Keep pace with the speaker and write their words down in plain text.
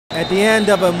At the end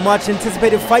of a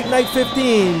much-anticipated Fight Night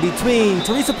 15 between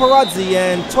Teresa Perozzi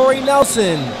and Perozzi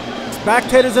Nelson,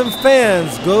 spectators and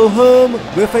fans go home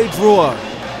with a draw.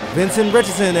 Vincent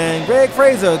Richardson and Greg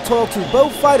Fraser talked to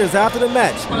both fighters after the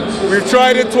match. We've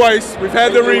tried it twice. We've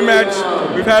had the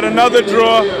rematch. We've had another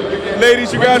draw.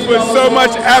 Ladies, you guys put so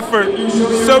much effort,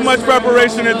 so much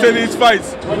preparation into these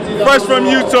fights. First from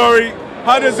you, Tori,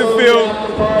 how does it feel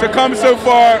to come so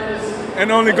far and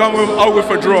only come out with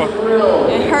a draw?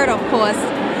 It hurt, of course,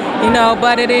 you know,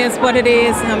 but it is what it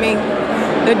is. I mean,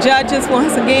 the judges,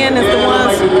 once again, is the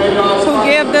ones who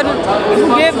give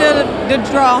the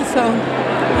draw, so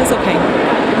it's okay.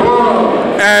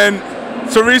 And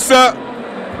Teresa,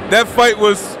 that fight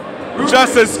was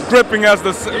just as gripping as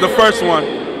the first one.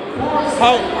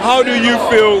 How do you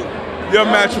feel your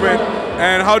match went?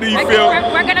 And how do you feel?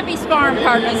 We're going to be sparring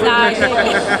partners now,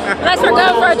 unless we're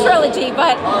going for a trilogy.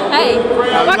 But hey,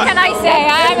 what can I say?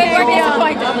 I mean, we're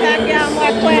disappointed.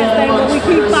 But we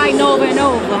keep fighting over and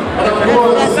over.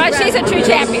 But she's a true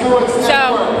champion.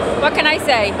 So what can I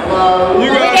say?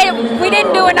 We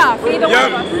didn't do enough. Either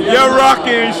one of us. You're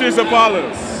Rocky and she's Apollo.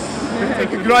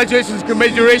 Congratulations,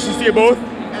 congratulations to you both.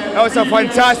 That was a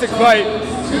fantastic fight.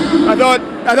 I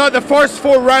thought the first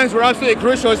 4 rounds were absolutely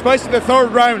crucial, especially the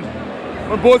 3rd round,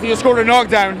 when both of you scored a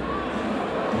knockdown.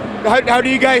 How do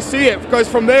you guys see it? Because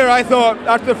from there, I thought,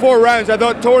 after the 4 rounds, I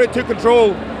thought Tori took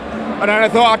control. And then I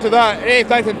thought after that, 8th,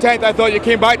 9th, and 10th, I thought you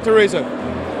came back, Teresa.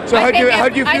 So how do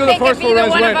you feel the first 4 rounds went? I think if either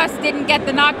one of us didn't get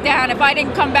the knockdown, if I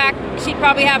didn't come back, she'd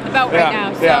probably have the belt right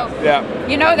now. So,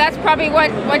 you know, that's probably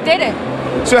what did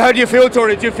it. So how do you feel,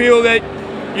 Tori? Do you feel that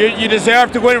you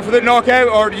deserve to go in for the knockout,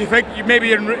 or do you think you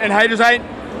maybe in hindsight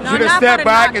should have stepped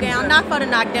back? Not for the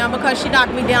knockdown, because she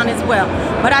knocked me down as well.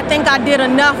 But I think I did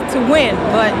enough to win.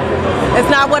 But it's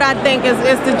not what I think.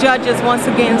 It's the judges once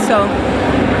again. So.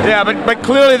 Yeah, but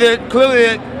clearly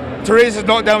Teresa's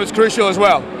knockdown was crucial as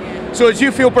well. So do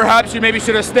you feel perhaps you maybe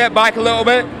should have stepped back a little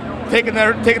bit, taking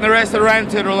the rest of the round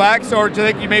to relax, or do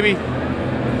you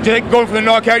think going for the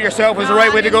knockout yourself was the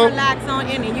right way to go? Relax on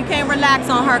any. You can't relax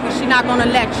on her because she's not going to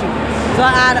let you. So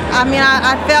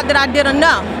I felt that I did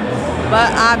enough,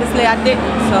 but obviously I didn't.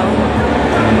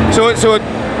 So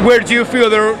where do you feel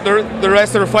the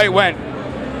rest of the fight went?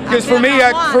 Because for me,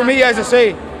 as I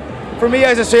say,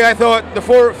 I thought the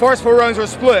first 4 rounds were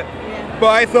split, but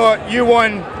I thought you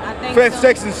won 5th,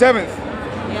 6th, and 7th.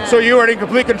 Yeah. So you were in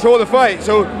complete control of the fight.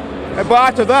 So, but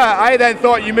after that, I then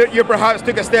thought you perhaps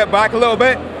took a step back a little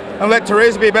bit and let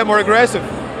Teresa be a bit more aggressive.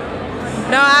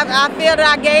 No, I feel that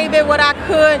I gave it what I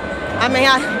could. I mean,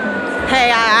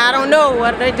 I don't know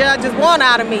what the judges want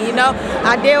out of me, you know.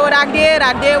 I did what I did.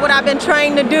 I did what I've been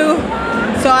trained to do.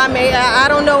 So, I mean, I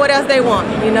don't know what else they want,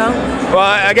 you know.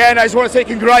 Well, again, I just want to say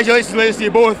congratulations, ladies, to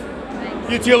you both.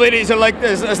 You two ladies are like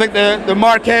the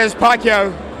Marquez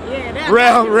Pacquiao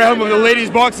realm of the ladies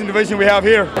boxing division we have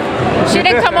here. She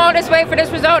didn't come all this way for this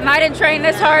result, and I didn't train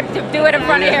this hard to do it in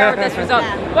front of her with this result.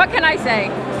 What can I say?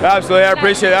 Absolutely, I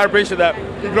appreciate that.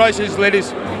 Congratulations,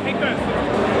 ladies.